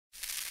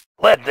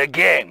Let the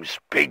games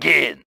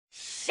begin.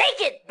 Shake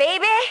it,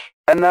 baby!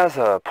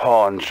 Another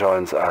pawn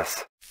joins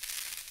us.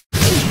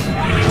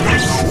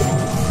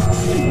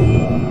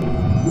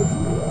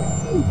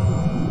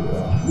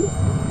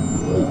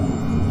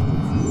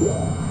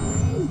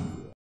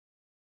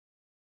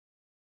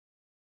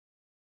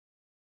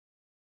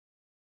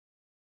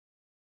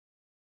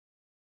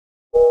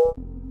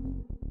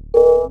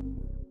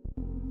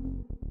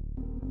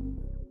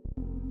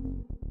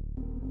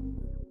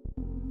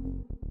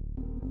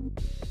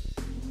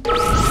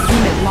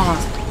 Unit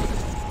lost.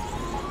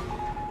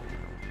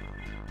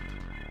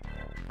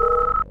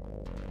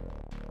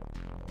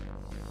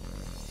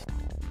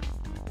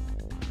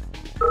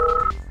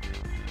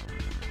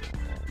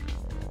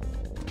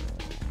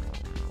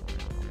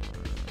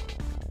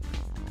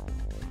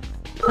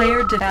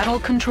 Player battle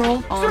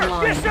control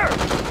online. Yes, sir!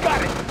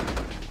 Got it!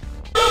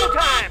 Double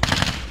time!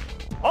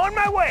 On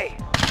my way!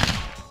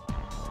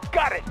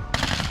 Got it!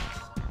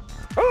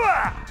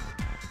 Hooah!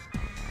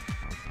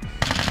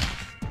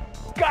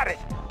 Got it!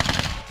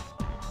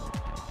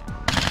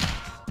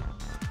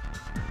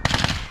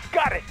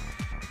 Got it!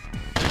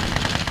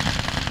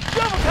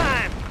 Double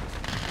time!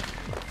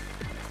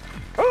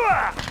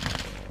 Hooah!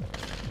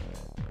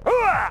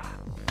 Hooah!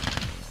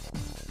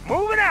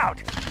 Moving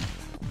out!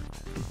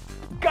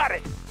 Got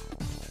it!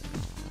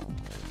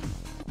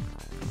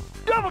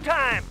 Double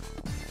time!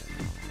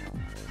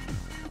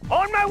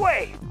 On my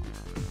way!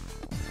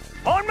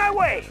 On my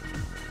way!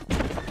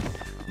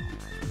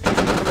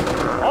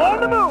 On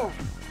the move!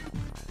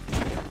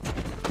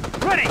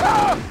 Ready!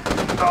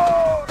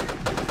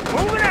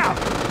 Moving out!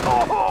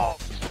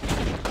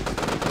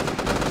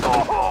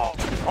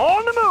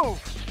 On the move!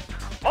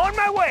 On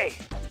my way!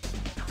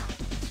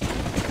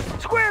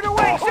 Squared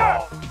away,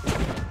 sir!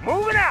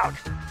 Moving out!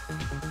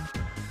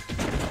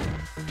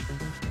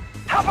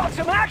 How about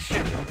some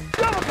action?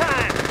 Double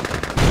time!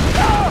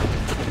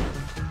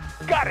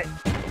 Got it!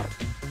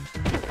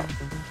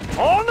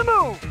 On the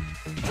move!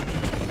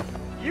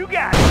 You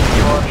got it!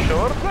 You're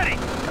sure? Ready!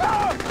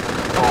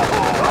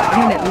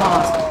 Unit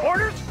lost.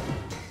 Orders?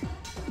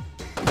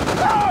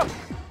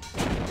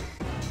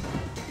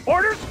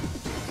 Orders?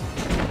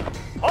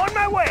 On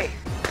my way!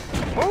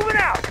 Moving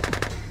out!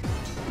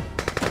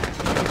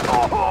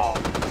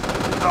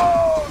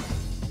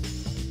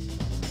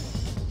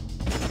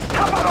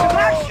 How about some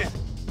action?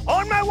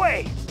 On my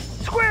way!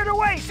 Squared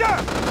away, sir!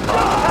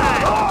 Double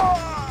time!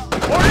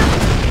 Orders?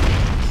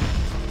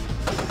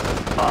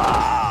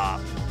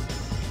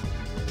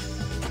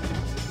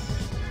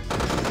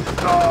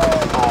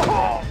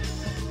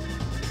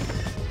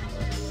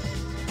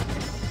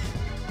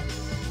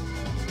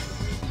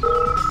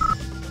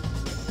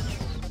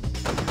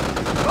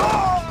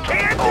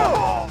 Can do!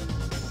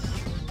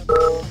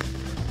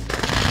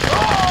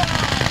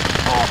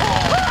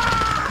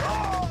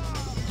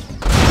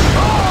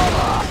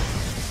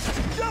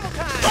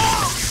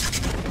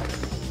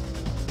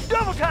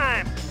 Double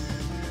time!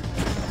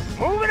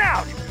 Moving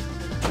out!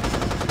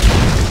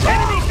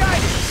 Enemy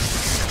sighted!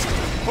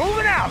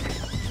 Moving out!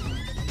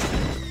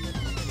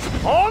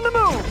 On the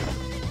move!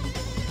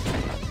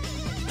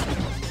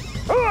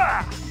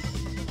 Hooah!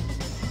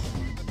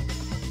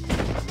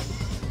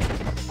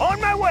 On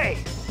my way!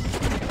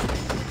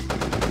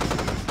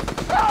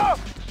 Oh!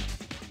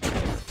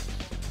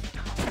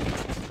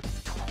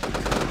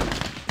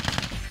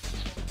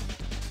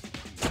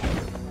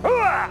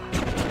 Hooah!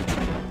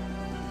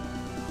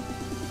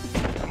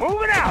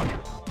 Moving out!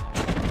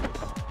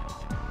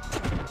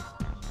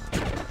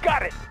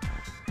 Got it!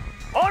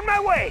 On my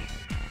way!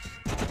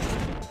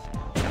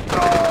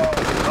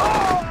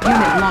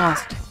 Unit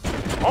lost.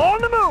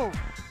 On the move!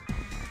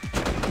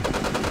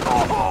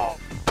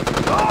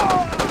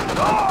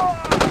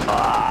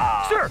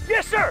 Sir!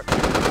 Yes, sir!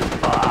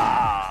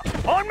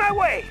 On my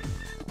way!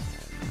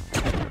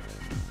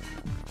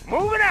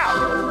 Moving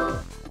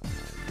out!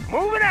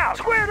 Moving out!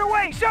 Squared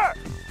away, sir!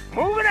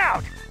 Moving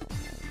out!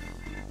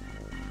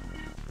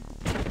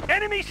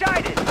 Enemy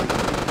sighted!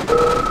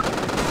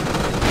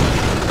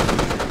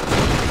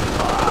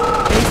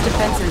 Base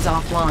defenses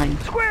offline.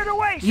 Squared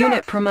away, sir!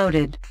 Unit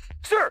promoted.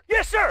 Sir!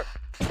 Yes, sir!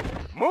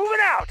 Moving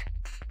out!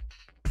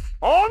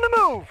 On the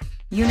move!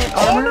 Unit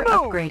On armor the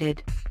move.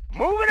 upgraded.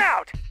 Moving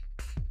out!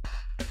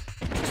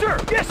 Sir!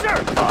 Yes, sir!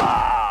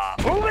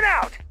 Moving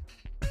out!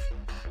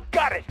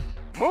 Got it!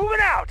 Moving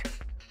out!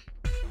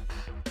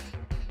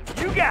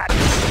 You got it!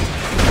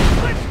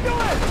 Let's do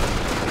it!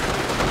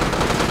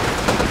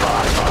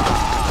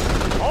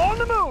 On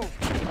the move!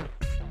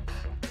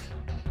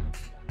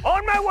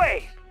 On my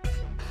way!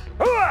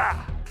 Hooah!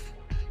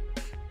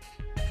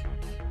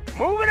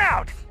 Moving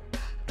out!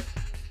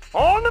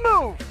 On the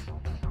move!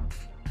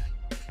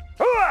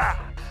 Hooah!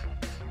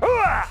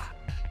 Hooah!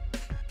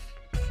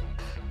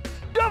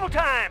 Double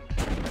time!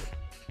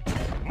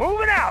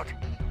 Moving out!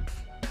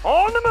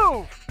 On the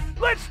move!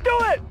 Let's do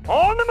it!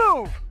 On the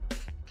move!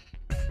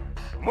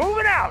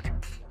 Moving out!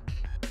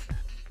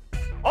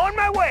 On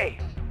my way!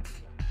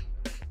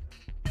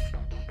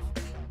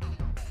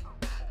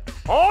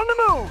 On the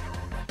move!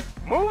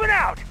 Moving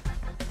out!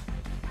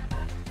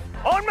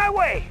 On my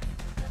way!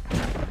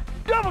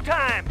 Double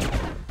time!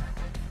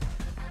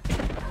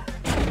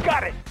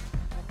 Got it!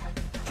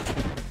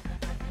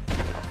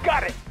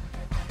 Got it!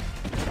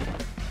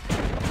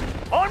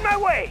 On my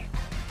way!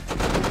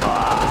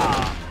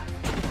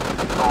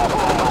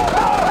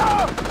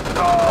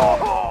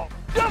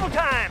 Double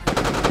time!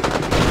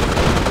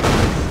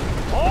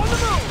 On the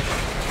move!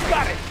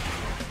 Got it!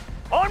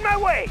 On my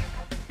way!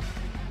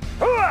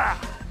 Hooah!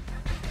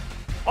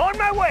 On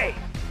my way!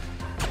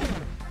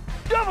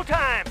 Double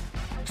time!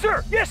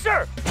 Sir! Yes,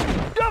 sir!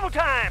 Double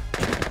time!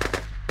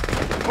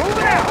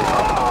 Moving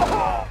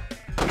out!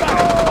 Got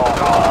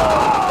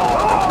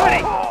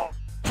it! Ready!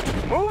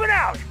 Moving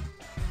out!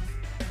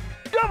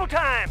 Double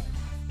time!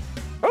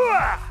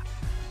 Hooah!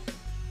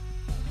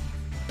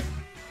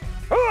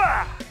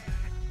 Hooah!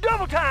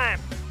 Double time!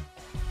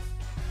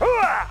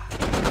 Hooah!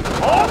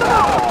 On the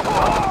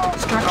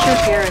move! Structure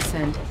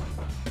garrisoned.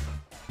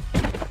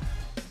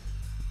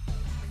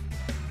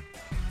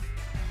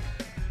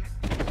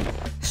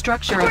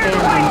 Structure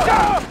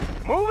abandoned.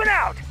 Moving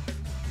out!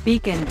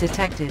 Beacon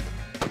detected.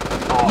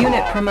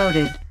 Unit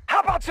promoted. How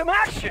about some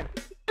action?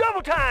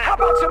 Double time! How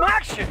about some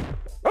action?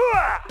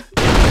 Hooah!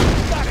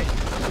 Got it!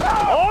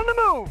 On the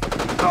move!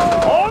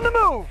 On the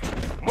move!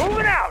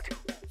 Moving out!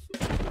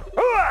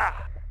 Hooah!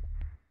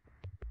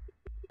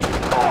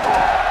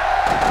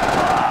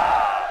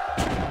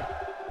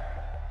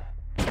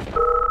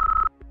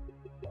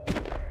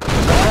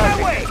 On my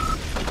way!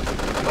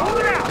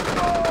 Moving out!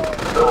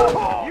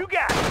 You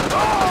got it!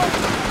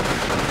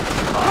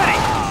 Ready!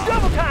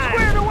 Double time!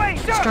 Squared away,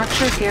 sir!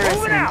 Structure Moving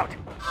garrisoned. out!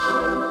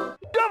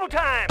 Double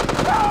time!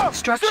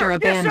 Structure Sir,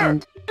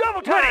 abandoned. Yes, sir.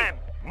 Double time!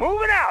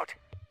 Moving out!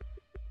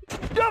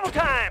 Double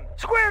time!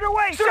 Squared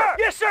away, sir!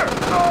 Yes, sir!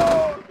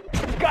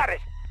 Got it!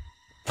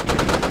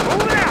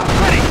 Moving out!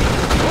 Ready!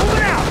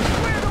 Moving out!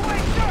 Squared away,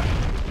 sir!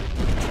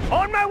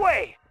 On my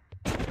way!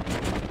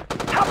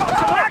 How about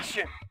some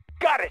action?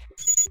 Got it!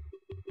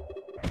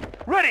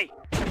 Ready!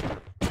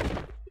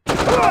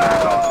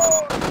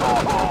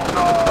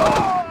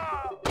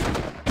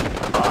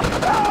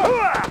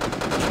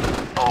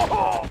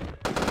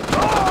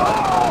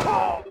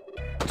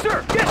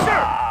 Sir! Yes,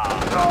 sir!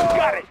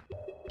 Got it!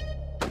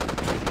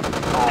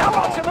 How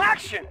about some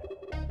action?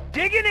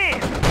 Digging in!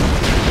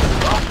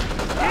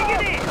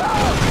 Digging in!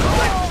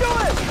 Let's do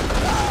it!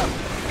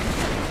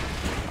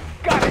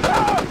 Got it!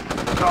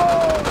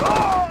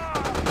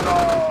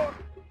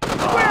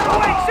 Squared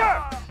away, sir!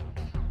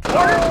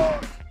 Order!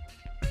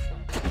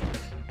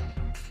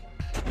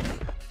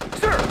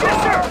 Sir! Yes,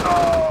 sir!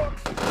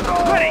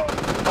 Ready!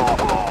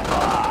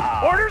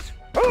 Orders!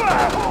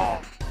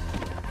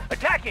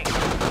 Attacking! You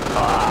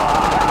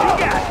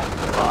got it!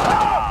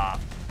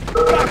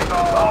 Got it!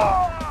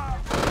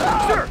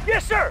 Sir!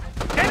 Yes, sir!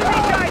 Enemy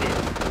sighted!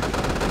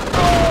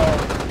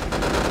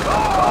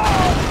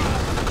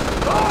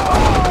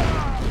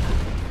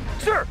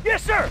 Sir!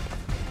 Yes, sir!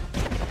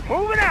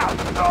 Moving out!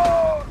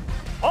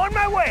 On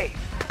my way!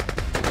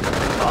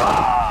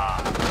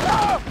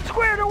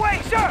 Squared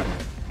away, sir!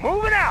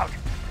 Moving out!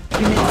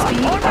 Unit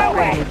speed On my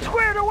way! upgraded.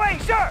 Squared away,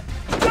 sir!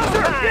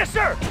 Sir! Yes,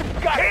 sir!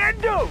 Got it! Can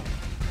do!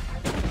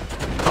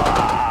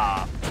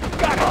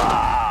 Got it!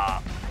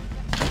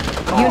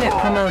 Unit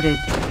promoted.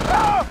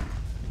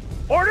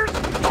 Orders!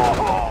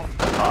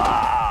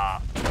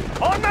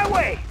 On my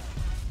way!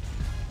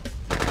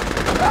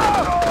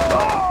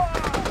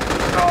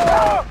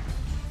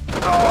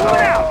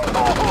 Moving out!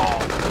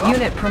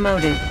 Unit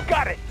promoted.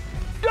 Got it!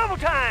 Double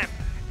time!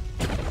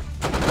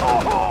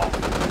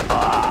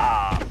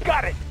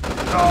 Got it!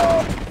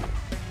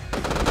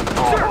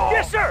 Sir!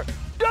 Yes, sir!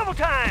 Double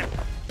time!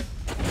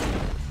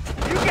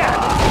 You got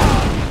it!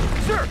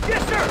 Sir!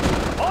 Yes, sir!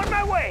 On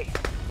my way!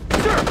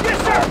 Sir! Yes,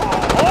 sir!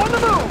 On the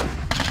move!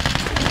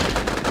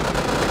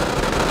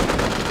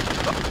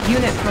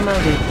 Unit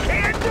promoted.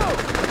 Can do!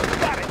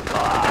 Got it!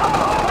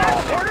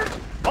 Last orders!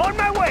 On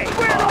my way!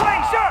 Squared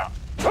away, sir!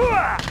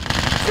 Hooah!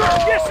 Sir!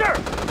 Yes, sir!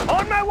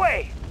 On my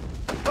way!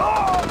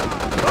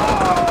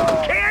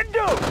 Can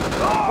do!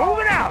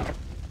 Moving out!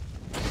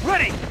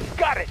 Ready!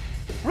 Got it!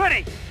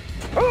 Ready!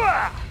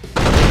 Hooah!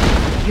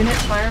 Unit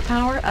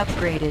firepower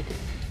upgraded.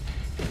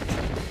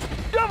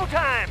 Double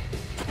time!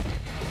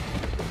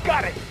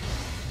 Got it!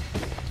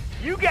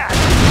 You got it!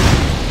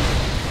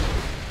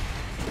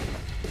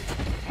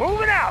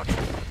 Moving out!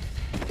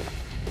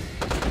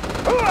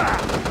 Hooah!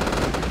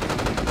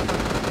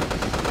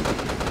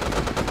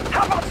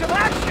 How about some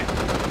action?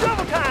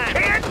 Double time!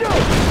 Can do!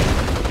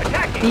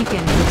 Attacking!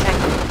 Beacon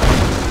detected.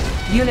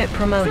 Unit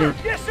promoted.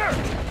 Sir, yes, sir!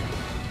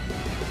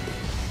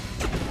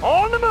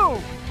 On the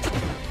move!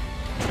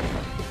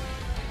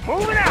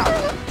 Moving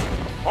out!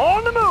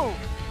 On the move!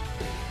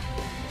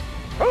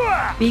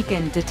 Hooah!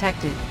 Beacon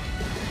detected.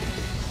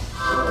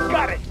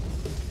 Got it!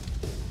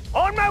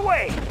 On my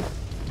way!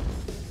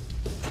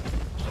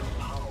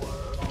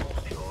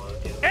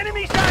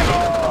 Enemy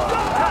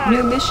sighted!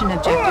 New mission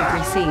objective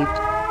received.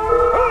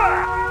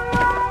 Hooah!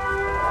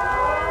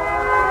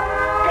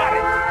 Got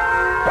it!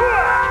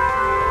 Hooah!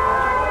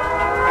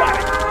 Got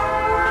it!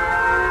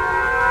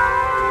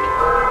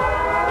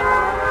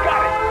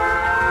 Got it!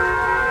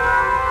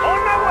 On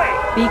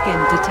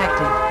Beacon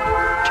detected.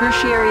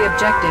 Tertiary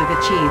objective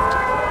achieved.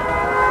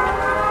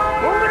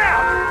 Moving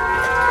out!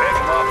 Pick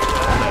him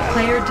up.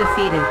 Player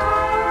defeated.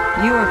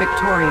 You are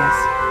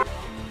victorious.